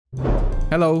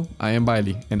Hello, I am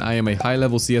Biley, and I am a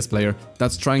high-level CS player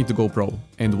that's trying to go pro.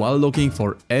 And while looking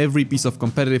for every piece of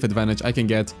competitive advantage I can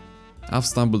get, I've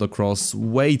stumbled across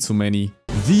way too many.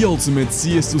 The Ultimate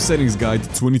CS2 Settings Guide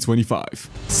 2025.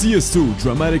 CS2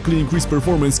 dramatically increased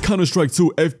performance Counter-Strike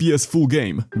 2 FPS full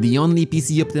game. The only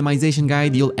PC optimization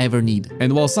guide you'll ever need.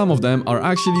 And while some of them are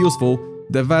actually useful,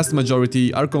 the vast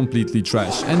majority are completely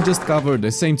trash and just cover the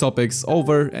same topics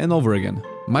over and over again.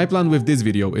 My plan with this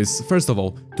video is, first of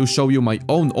all, to show you my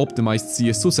own optimized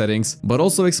CS2 settings, but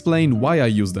also explain why I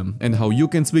use them and how you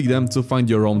can tweak them to find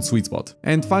your own sweet spot.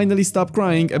 And finally stop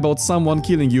crying about someone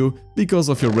killing you because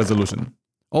of your resolution.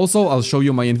 Also, I'll show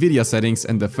you my NVIDIA settings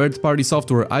and the third-party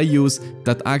software I use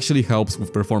that actually helps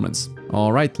with performance.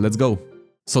 Alright, let's go.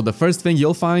 So the first thing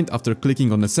you'll find after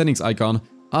clicking on the settings icon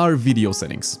are video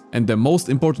settings. And the most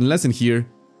important lesson here,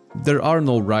 there are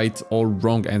no right or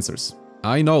wrong answers.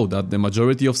 I know that the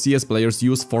majority of CS players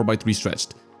use 4x3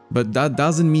 stretched, but that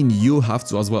doesn't mean you have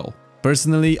to as well.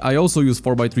 Personally, I also use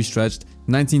 4x3 stretched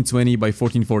 1920 by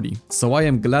 1440, so I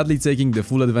am gladly taking the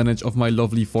full advantage of my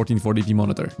lovely 1440p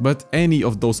monitor, but any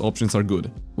of those options are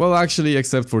good. Well, actually,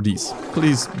 except for these.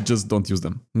 Please just don't use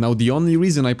them. Now, the only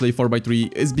reason I play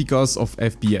 4x3 is because of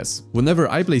FPS. Whenever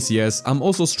I play CS, I'm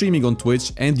also streaming on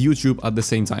Twitch and YouTube at the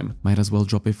same time. Might as well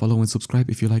drop a follow and subscribe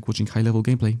if you like watching high-level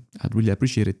gameplay. I'd really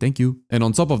appreciate it, thank you. And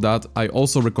on top of that, I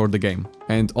also record the game.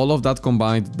 And all of that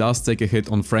combined does take a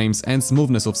hit on frames and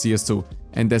smoothness of CS2.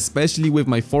 And especially with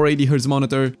my 480Hz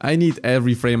monitor, I need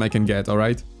every frame I can get,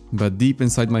 alright? But deep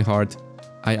inside my heart,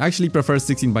 I actually prefer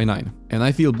 16:9, and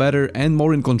I feel better and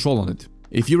more in control on it.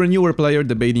 If you're a newer player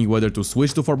debating whether to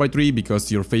switch to 4x3 because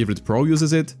your favorite pro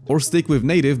uses it, or stick with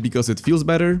native because it feels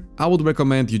better, I would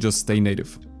recommend you just stay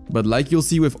native. But like you'll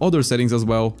see with other settings as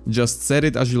well, just set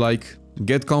it as you like,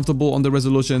 get comfortable on the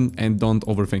resolution, and don't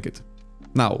overthink it.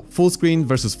 Now, full screen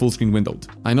versus full screen windowed.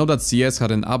 I know that CS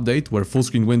had an update where full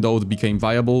screen windowed became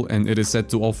viable and it is said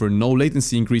to offer no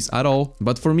latency increase at all,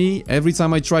 but for me, every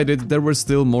time I tried it, there were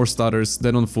still more stutters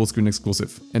than on full screen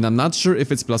exclusive. And I'm not sure if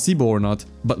it's placebo or not,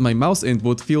 but my mouse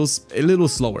input feels a little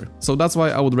slower. So that's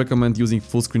why I would recommend using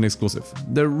full screen exclusive.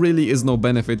 There really is no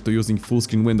benefit to using full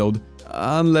screen windowed,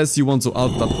 unless you want to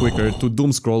alt-tab quicker to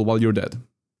doom scroll while you're dead.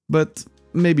 But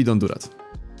maybe don't do that.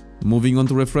 Moving on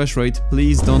to refresh rate,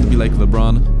 please don't be like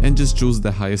LeBron and just choose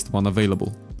the highest one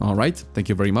available. Alright, thank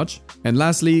you very much. And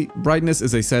lastly, brightness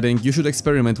is a setting you should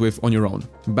experiment with on your own.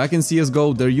 Back in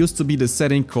CSGO, there used to be this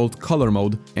setting called color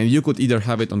mode, and you could either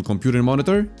have it on computer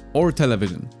monitor or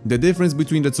television. The difference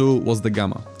between the two was the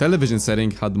gamma. Television setting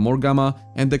had more gamma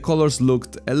and the colors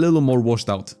looked a little more washed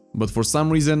out. But for some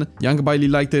reason, young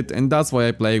Biley liked it, and that's why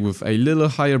I play with a little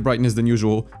higher brightness than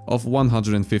usual of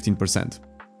 115%.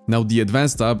 Now, the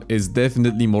advanced tab is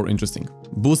definitely more interesting.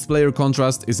 Boost player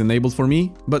contrast is enabled for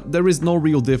me, but there is no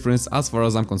real difference as far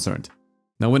as I'm concerned.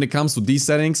 Now, when it comes to these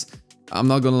settings, I'm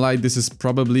not gonna lie, this is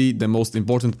probably the most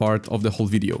important part of the whole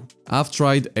video. I've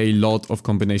tried a lot of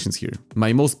combinations here.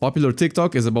 My most popular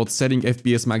TikTok is about setting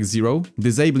FPS max 0,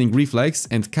 disabling reflex,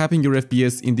 and capping your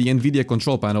FPS in the NVIDIA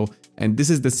control panel, and this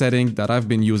is the setting that I've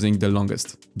been using the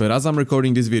longest. But as I'm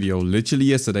recording this video, literally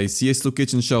yesterday, CS2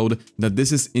 Kitchen showed that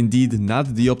this is indeed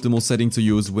not the optimal setting to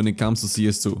use when it comes to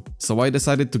CS2. So I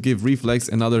decided to give reflex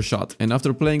another shot, and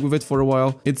after playing with it for a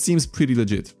while, it seems pretty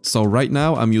legit. So right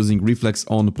now I'm using reflex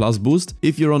on plus boost.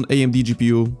 If you're on AMD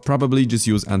GPU, probably just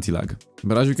use anti-lag.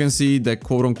 But as you can see, the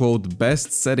quote-unquote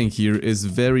best setting here is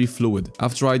very fluid.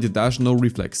 I've tried dash no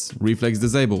reflex, reflex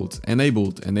disabled,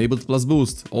 enabled plus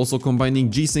boost, also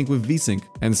combining G-Sync with V-Sync.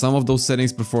 And some of those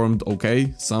settings performed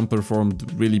okay, some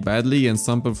performed really badly, and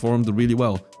some performed really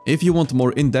well. If you want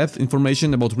more in-depth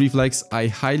information about reflex, I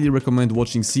highly recommend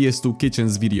watching CS2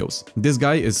 Kitchen's videos. This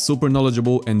guy is super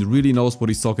knowledgeable and really knows what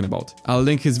he's talking about. I'll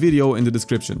link his video in the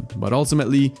description, but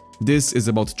ultimately, this is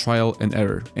about trial and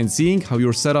error, and seeing how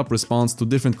your setup responds to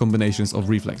different combinations of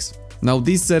reflex. Now,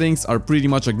 these settings are pretty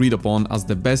much agreed upon as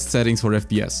the best settings for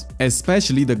FPS,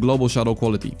 especially the global shadow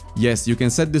quality. Yes, you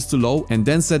can set this to low and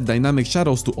then set dynamic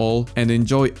shadows to all and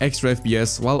enjoy extra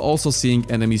FPS while also seeing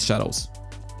enemies' shadows.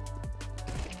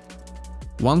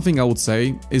 One thing I would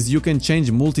say is you can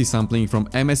change multi-sampling from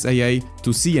MSAA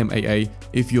to CMAA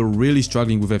if you're really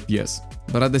struggling with FPS.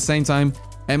 But at the same time,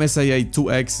 MSAA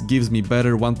 2X gives me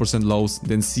better 1% lows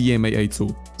than CMAA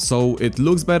 2. So it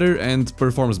looks better and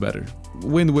performs better.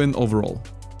 Win-win overall.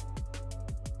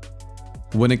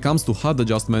 When it comes to HUD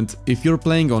adjustment, if you're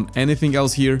playing on anything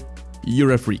else here,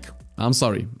 you're a freak. I'm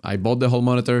sorry, I bought the whole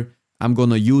monitor, I'm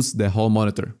gonna use the whole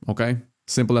monitor, okay?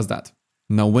 Simple as that.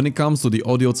 Now when it comes to the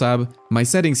audio tab, my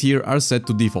settings here are set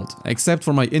to default, except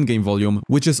for my in-game volume,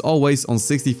 which is always on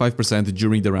 65%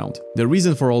 during the round. The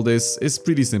reason for all this is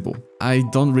pretty simple. I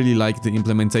don't really like the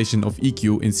implementation of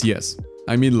EQ in CS.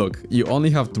 I mean, look, you only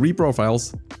have 3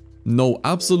 profiles, know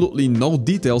absolutely no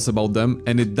details about them,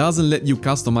 and it doesn't let you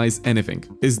customize anything.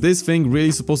 Is this thing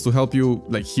really supposed to help you,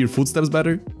 like, hear footsteps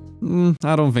better?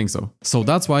 I don't think so. So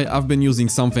that's why I've been using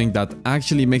something that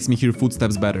actually makes me hear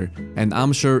footsteps better, and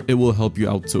I'm sure it will help you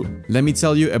out too. Let me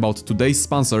tell you about today's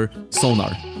sponsor,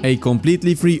 Sonar, a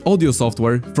completely free audio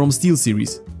software from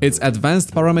SteelSeries. Its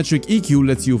advanced parametric EQ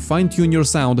lets you fine-tune your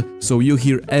sound so you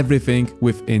hear everything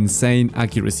with insane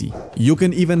accuracy. You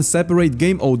can even separate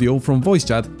game audio from voice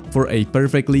chat for a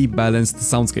perfectly balanced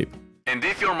soundscape. And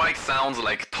if your mic sounds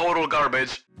like total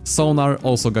garbage, Sonar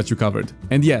also got you covered.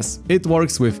 And yes, it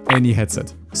works with any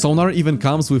headset. Sonar even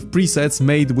comes with presets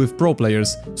made with pro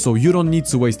players, so you don't need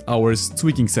to waste hours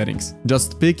tweaking settings.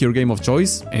 Just pick your game of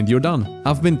choice and you're done.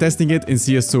 I've been testing it in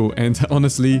CS2 and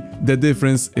honestly, the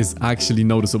difference is actually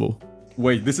noticeable.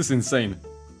 Wait, this is insane.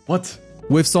 What?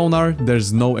 With Sonar,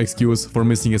 there's no excuse for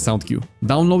missing a sound cue.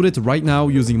 Download it right now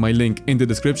using my link in the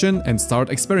description and start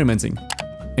experimenting.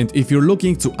 And if you're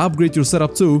looking to upgrade your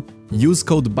setup too, use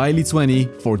code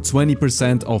Biley20 for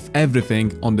 20% off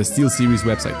everything on the SteelSeries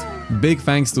website. Big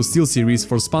thanks to SteelSeries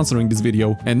for sponsoring this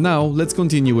video, and now let's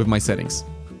continue with my settings.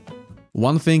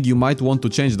 One thing you might want to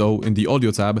change though in the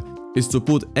audio tab is to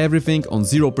put everything on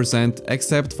 0%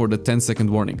 except for the 10-second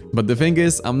warning. But the thing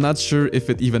is, I'm not sure if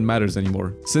it even matters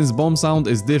anymore, since bomb sound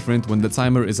is different when the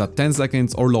timer is at 10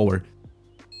 seconds or lower.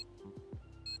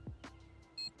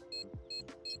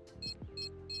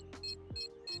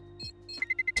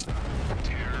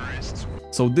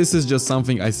 So this is just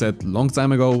something I said long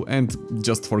time ago and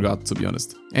just forgot, to be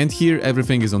honest. And here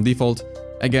everything is on default.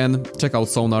 Again, check out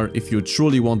Sonar if you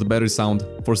truly want better sound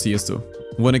for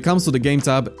CS2. When it comes to the game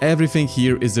tab, everything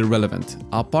here is irrelevant,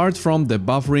 apart from the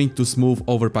buffering to smooth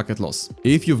over packet loss.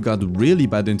 If you've got really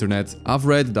bad internet, I've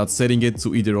read that setting it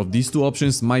to either of these two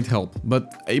options might help,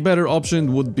 but a better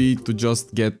option would be to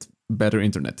just get better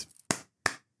internet.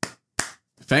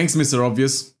 Thanks, Mr.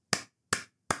 Obvious.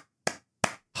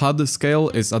 HUD scale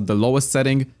is at the lowest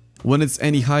setting. When it's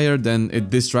any higher, then it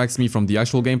distracts me from the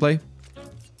actual gameplay.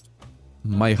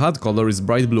 My HUD color is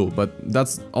bright blue, but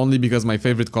that's only because my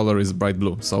favorite color is bright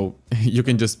blue, so you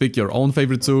can just pick your own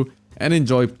favorite too and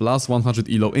enjoy plus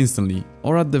 100 elo instantly,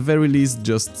 or at the very least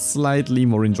just slightly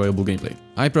more enjoyable gameplay.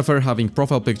 I prefer having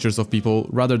profile pictures of people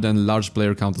rather than large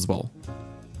player count as well.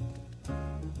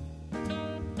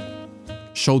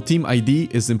 Show team ID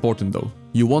is important though.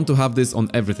 You want to have this on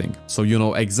everything, so you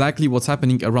know exactly what's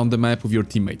happening around the map with your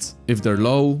teammates. If they're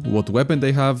low, what weapon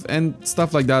they have, and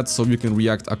stuff like that, so you can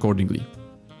react accordingly.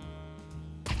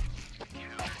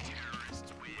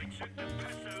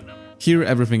 Here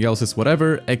everything else is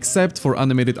whatever, except for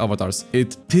animated avatars.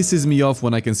 It pisses me off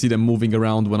when I can see them moving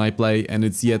around when I play and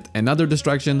it's yet another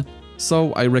distraction,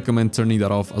 so I recommend turning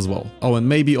that off as well. Oh, and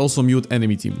maybe also mute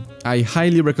enemy team. I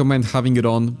highly recommend having it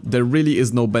on. There really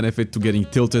is no benefit to getting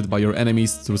tilted by your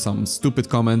enemies through some stupid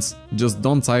comments. Just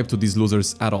don't type to these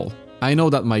losers at all. I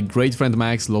know that my great friend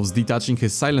Max loves detaching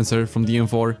his silencer from the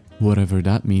M4, whatever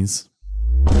that means.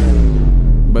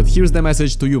 But here's the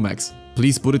message to you, Max.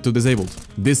 Please put it to disabled.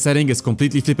 This setting is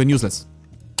completely flippin' useless.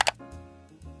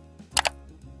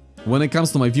 When it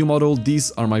comes to my view model,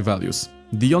 these are my values.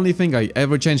 The only thing I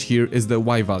ever change here is the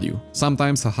Y value.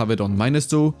 Sometimes I have it on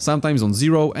 -2, sometimes on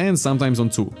 0, and sometimes on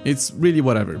 2. It's really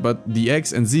whatever, but the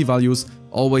X and Z values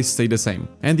always stay the same.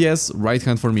 And yes, right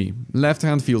hand for me. Left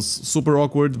hand feels super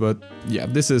awkward, but yeah,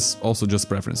 this is also just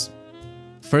preference.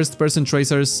 First person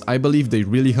tracers, I believe they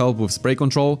really help with spray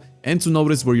control and to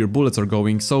notice where your bullets are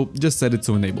going, so just set it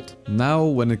to enabled. Now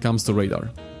when it comes to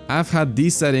radar. I've had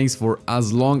these settings for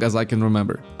as long as I can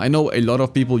remember. I know a lot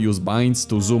of people use binds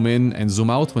to zoom in and zoom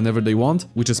out whenever they want,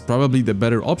 which is probably the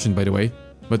better option by the way,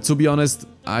 but to be honest,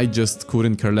 I just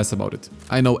couldn't care less about it.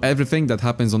 I know everything that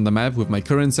happens on the map with my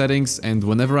current settings, and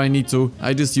whenever I need to,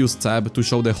 I just use tab to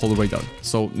show the whole radar,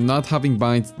 so not having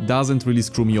bind doesn't really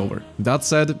screw me over. That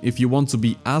said, if you want to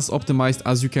be as optimized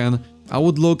as you can, I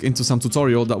would look into some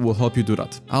tutorial that will help you do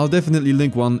that. I'll definitely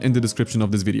link one in the description of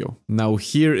this video. Now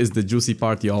here is the juicy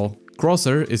part, y'all.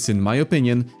 Crosshair is, in my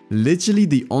opinion, literally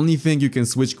the only thing you can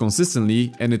switch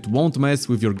consistently and it won't mess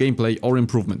with your gameplay or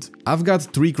improvement. I've got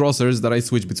 3 crosshairs that I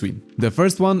switch between. The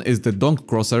first one is the donk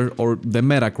crosshair or the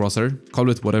meta crosshair, call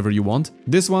it whatever you want.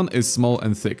 This one is small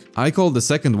and thick. I call the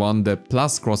second one the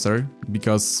plus crosshair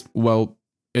because, well,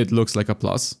 it looks like a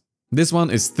plus. This one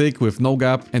is thick with no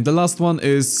gap, and the last one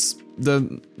is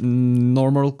the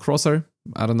normal crosshair.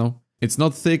 I don't know. It's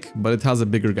not thick, but it has a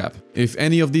bigger gap. If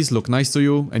any of these look nice to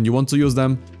you and you want to use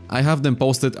them, I have them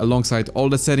posted alongside all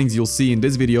the settings you'll see in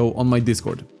this video on my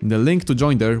Discord. The link to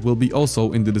join there will be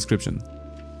also in the description.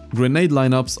 Grenade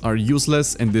lineups are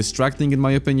useless and distracting in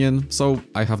my opinion, so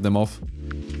I have them off.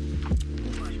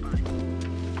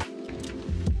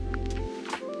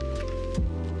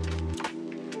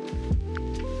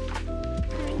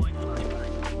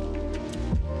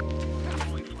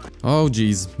 Oh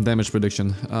geez, damage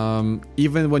prediction.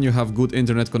 Even when you have good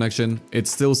internet connection, it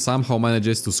still somehow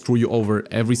manages to screw you over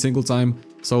every single time,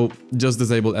 so just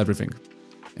disable everything.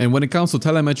 And when it comes to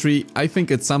telemetry, I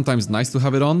think it's sometimes nice to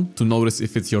have it on, to notice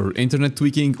if it's your internet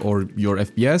tweaking or your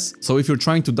FPS, so if you're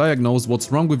trying to diagnose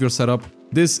what's wrong with your setup,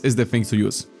 this is the thing to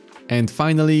use. And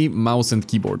finally, mouse and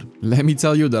keyboard. Let me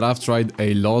tell you that I've tried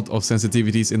a lot of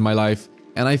sensitivities in my life,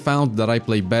 and I found that I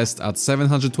play best at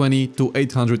 720 to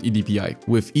 800 EDPI,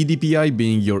 with EDPI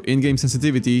being your in-game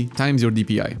sensitivity times your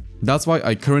DPI. That's why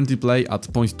I currently play at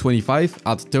 0.25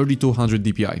 at 3200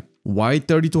 DPI. Why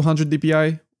 3200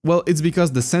 DPI? Well, it's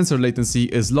because the sensor latency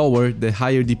is lower the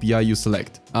higher DPI you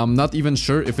select. I'm not even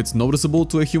sure if it's noticeable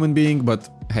to a human being, but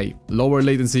hey, lower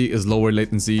latency is lower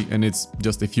latency and it's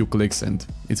just a few clicks and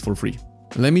it's for free.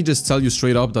 Let me just tell you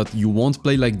straight up that you won't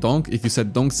play like Donk if you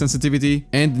set Donk's sensitivity,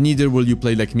 and neither will you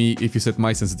play like me if you set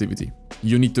my sensitivity.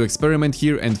 You need to experiment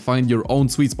here and find your own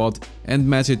sweet spot and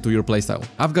match it to your playstyle.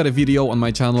 I've got a video on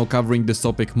my channel covering this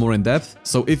topic more in depth,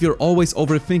 so if you're always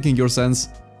overthinking your sense,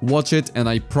 watch it and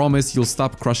I promise you'll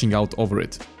stop crashing out over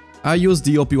it. I use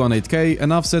the OP18K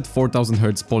and I've set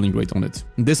 4000Hz polling rate on it.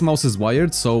 This mouse is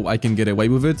wired, so I can get away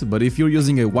with it, but if you're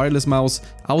using a wireless mouse,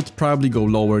 I would probably go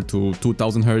lower to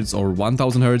 2000Hz or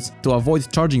 1000Hz to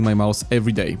avoid charging my mouse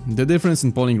every day. The difference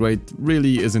in polling rate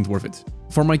really isn't worth it.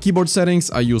 For my keyboard settings,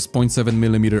 I use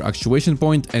 0.7mm actuation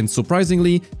point and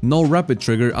surprisingly, no rapid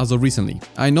trigger as of recently.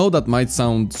 I know that might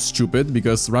sound stupid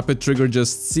because rapid trigger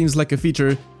just seems like a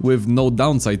feature with no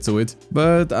downside to it,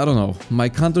 but I don't know, my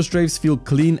counter strafes feel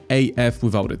clean AF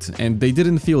without it, and they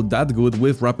didn't feel that good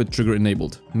with rapid trigger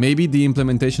enabled. Maybe the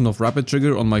implementation of rapid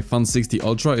trigger on my Fun 60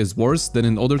 Ultra is worse than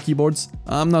in other keyboards,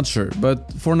 I'm not sure,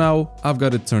 but for now, I've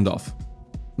got it turned off.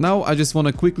 Now I just want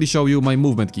to quickly show you my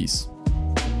movement keys.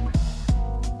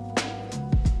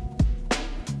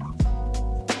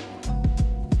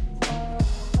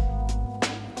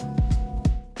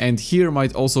 And here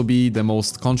might also be the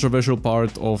most controversial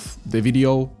part of the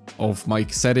video, of my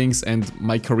settings and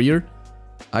my career.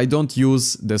 I don't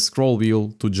use the scroll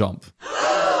wheel to jump.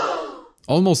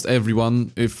 Almost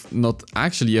everyone, if not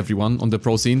actually everyone on the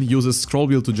pro scene, uses scroll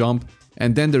wheel to jump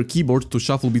and then their keyboard to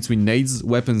shuffle between nades,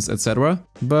 weapons, etc.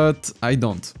 But I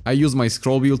don't. I use my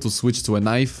scroll wheel to switch to a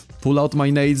knife, pull out my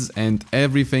nades and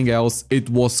everything else it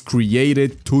was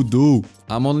created to do.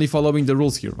 I'm only following the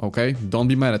rules here, okay? Don't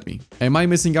be mad at me. Am I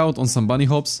missing out on some bunny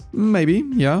hops? Maybe,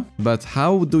 yeah. But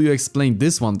how do you explain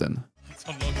this one then?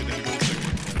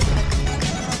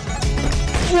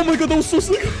 Oh my god, that was so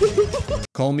sick!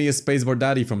 Call me a spacebar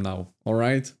daddy from now,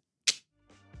 alright?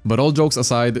 But all jokes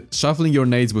aside, shuffling your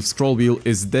nades with scroll wheel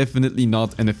is definitely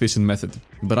not an efficient method.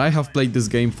 But I have played this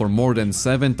game for more than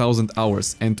 7,000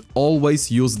 hours and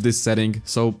always used this setting,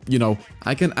 so, you know,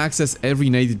 I can access every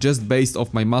nade just based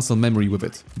off my muscle memory with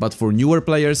it. But for newer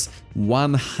players,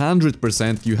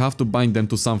 100% you have to bind them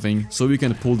to something so you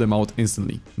can pull them out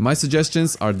instantly. My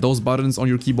suggestions are those buttons on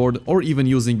your keyboard or even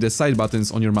using the side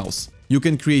buttons on your mouse. You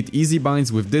can create easy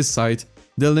binds with this site.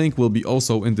 The link will be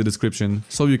also in the description,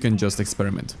 so you can just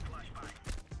experiment.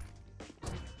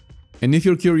 And if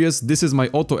you're curious, this is my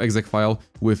Autoexec file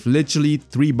with literally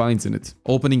 3 binds in it.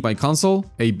 Opening my console,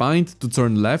 a bind to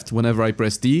turn left whenever I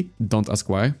press T, don't ask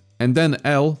why, and then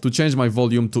L to change my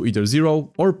volume to either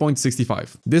 0 or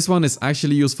 0.65. This one is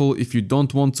actually useful if you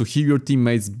don't want to hear your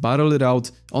teammates battle it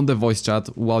out on the voice chat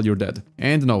while you're dead.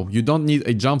 And no, you don't need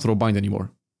a jump throw bind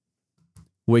anymore.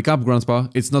 Wake up, grandpa,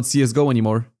 it's not CSGO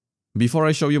anymore. Before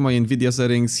I show you my Nvidia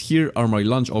settings, here are my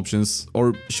launch options,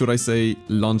 or should I say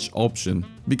launch option,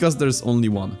 because there's only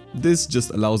one. This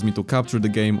just allows me to capture the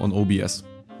game on OBS.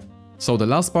 So the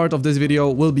last part of this video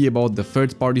will be about the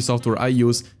third-party software I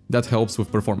use that helps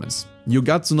with performance. You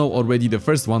got to know already the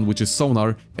first one, which is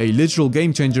Sonar, a literal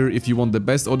game changer if you want the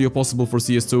best audio possible for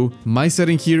CS2. My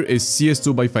setting here is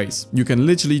CS2 by face. You can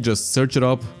literally just search it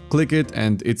up, click it,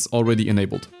 and it's already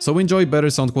enabled. So enjoy better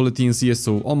sound quality in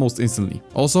CS2 almost instantly.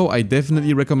 Also, I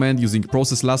definitely recommend using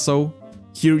Process Lasso.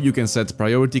 Here you can set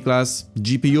priority class,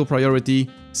 GPU priority,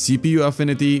 CPU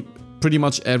affinity, pretty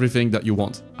much everything that you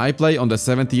want. I play on the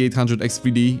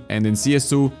 7800X3D and in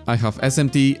CS2 I have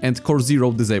SMT and Core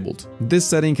 0 disabled. This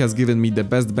setting has given me the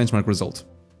best benchmark result.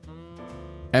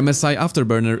 MSI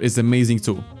Afterburner is amazing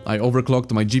too. I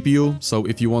overclocked my GPU, so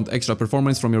if you want extra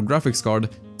performance from your graphics card,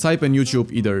 type in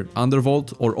YouTube either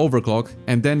undervolt or overclock,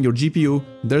 and then your GPU,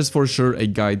 there's for sure a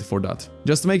guide for that.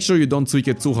 Just make sure you don't tweak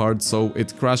it too hard so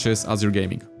it crashes as you're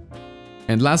gaming.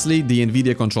 And lastly, the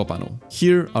NVIDIA control panel.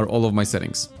 Here are all of my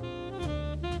settings.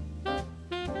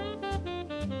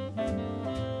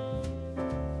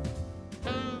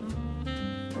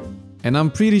 And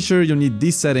I'm pretty sure you need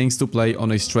these settings to play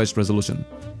on a stretched resolution.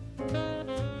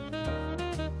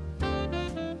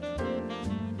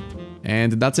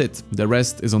 And that's it, the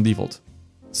rest is on default.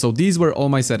 So these were all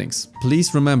my settings.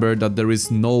 Please remember that there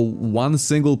is no one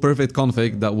single perfect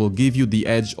config that will give you the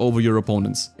edge over your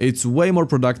opponents. It's way more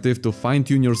productive to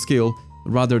fine-tune your skill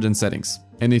rather than settings.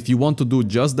 And if you want to do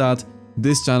just that,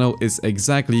 this channel is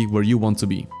exactly where you want to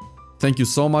be. Thank you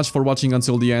so much for watching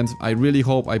until the end. I really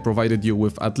hope I provided you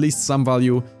with at least some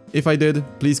value. If I did,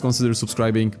 please consider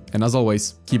subscribing, and as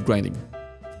always, keep grinding.